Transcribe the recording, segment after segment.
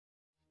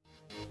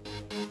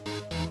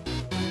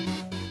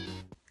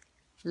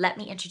let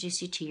me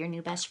introduce you to your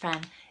new best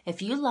friend.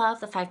 If you love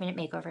the 5-minute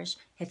makeovers,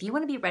 if you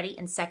want to be ready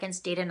in seconds,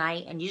 day to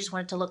night, and you just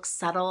want it to look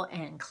subtle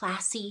and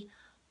classy,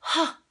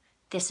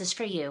 this is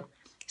for you.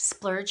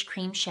 Splurge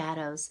Cream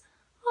Shadows.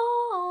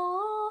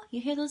 Oh,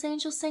 you hear those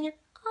angels singing?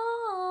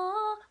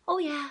 Oh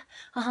yeah,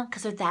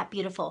 because they're that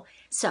beautiful.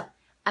 So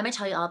I'm gonna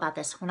tell you all about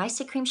this. When I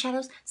say cream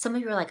shadows, some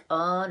of you are like,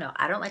 oh no,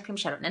 I don't like cream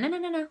shadow.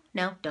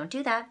 No, don't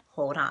do that.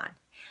 Hold on.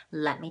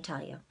 Let me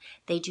tell you,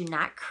 they do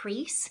not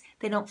crease,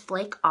 they don't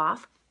flake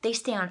off, they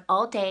stay on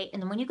all day,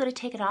 and then when you go to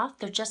take it off,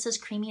 they're just as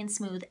creamy and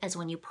smooth as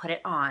when you put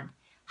it on.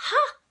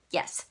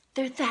 Yes,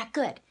 they're that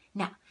good.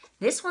 Now,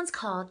 this one's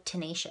called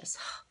Tenacious.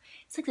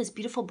 It's like this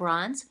beautiful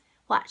bronze.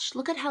 Watch,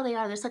 look at how they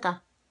are. There's like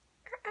a,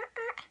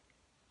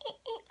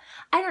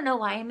 I don't know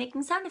why I'm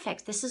making sound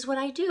effects. This is what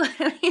I do. I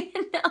don't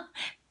even know.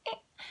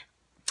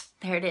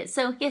 There it is.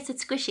 So yes,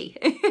 it's squishy.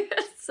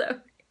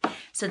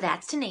 So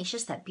that's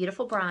Tenacious, that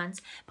beautiful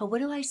bronze. But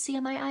what do I see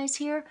in my eyes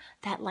here?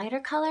 That lighter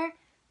color?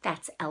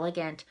 That's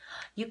Elegant.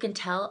 You can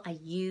tell I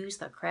use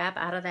the crap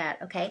out of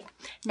that, okay?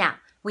 Now,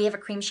 we have a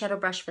cream shadow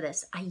brush for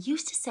this. I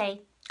used to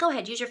say, go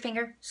ahead, use your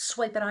finger,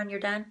 swipe it on, you're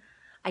done.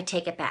 I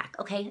take it back,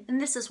 okay?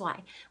 And this is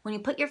why. When you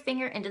put your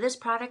finger into this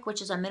product,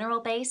 which is a mineral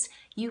base,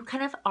 you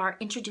kind of are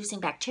introducing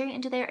bacteria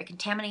into there. It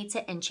contaminates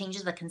it and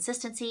changes the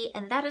consistency,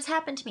 and that has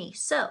happened to me.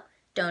 So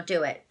don't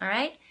do it, all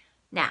right?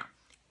 Now,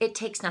 it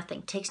takes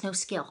nothing, takes no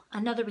skill.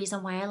 Another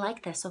reason why I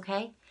like this,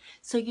 okay?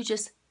 So you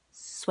just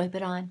swipe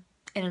it on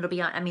and it'll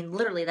be on. I mean,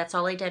 literally, that's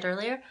all I did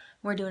earlier.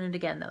 We're doing it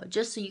again though,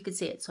 just so you can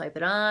see it. Swipe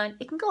it on.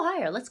 It can go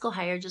higher. Let's go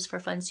higher just for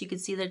fun so you can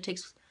see that it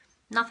takes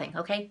nothing,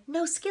 okay?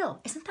 No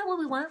skill. Isn't that what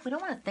we want? We don't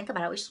want to think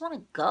about it. We just want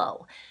to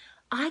go.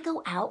 I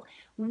go out,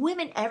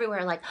 women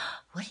everywhere are like,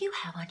 what do you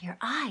have on your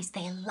eyes?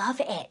 They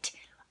love it.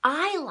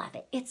 I love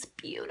it. It's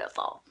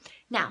beautiful.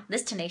 Now,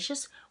 this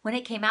Tenacious, when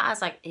it came out, I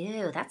was like,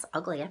 ew, that's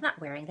ugly. I'm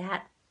not wearing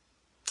that.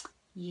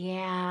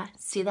 Yeah,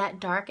 see that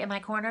dark in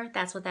my corner?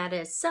 That's what that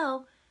is.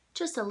 So,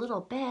 just a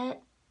little bit.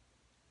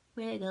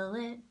 Wiggle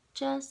it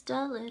just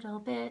a little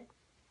bit.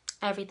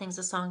 Everything's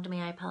a song to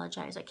me. I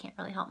apologize. I can't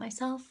really help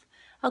myself.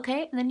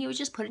 Okay, and then you would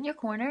just put it in your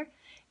corner.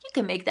 You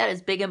can make that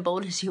as big and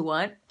bold as you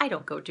want. I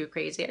don't go too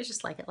crazy. I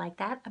just like it like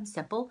that. I'm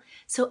simple.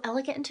 So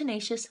Elegant and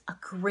Tenacious, a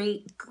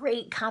great,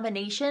 great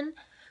combination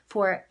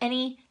for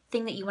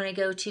anything that you want to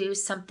go to.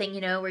 Something,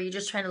 you know, where you're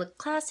just trying to look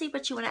classy,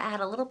 but you want to add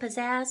a little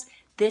pizzazz.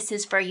 This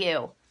is for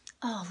you.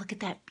 Oh, look at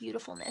that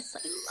beautifulness. I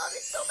love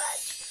it so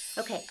much.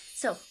 Okay,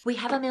 so we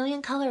have a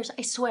million colors,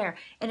 I swear,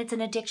 and it's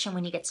an addiction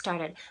when you get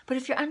started. But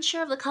if you're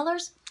unsure of the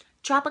colors,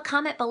 drop a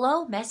comment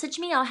below, message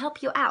me, I'll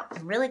help you out.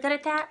 I'm really good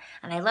at that,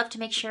 and I love to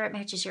make sure it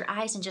matches your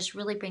eyes and just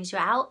really brings you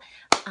out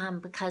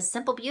because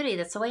simple beauty,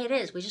 that's the way it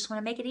is. We just want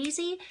to make it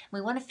easy.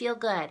 We want to feel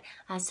good.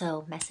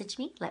 So message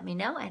me, let me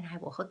know, and I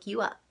will hook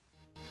you up.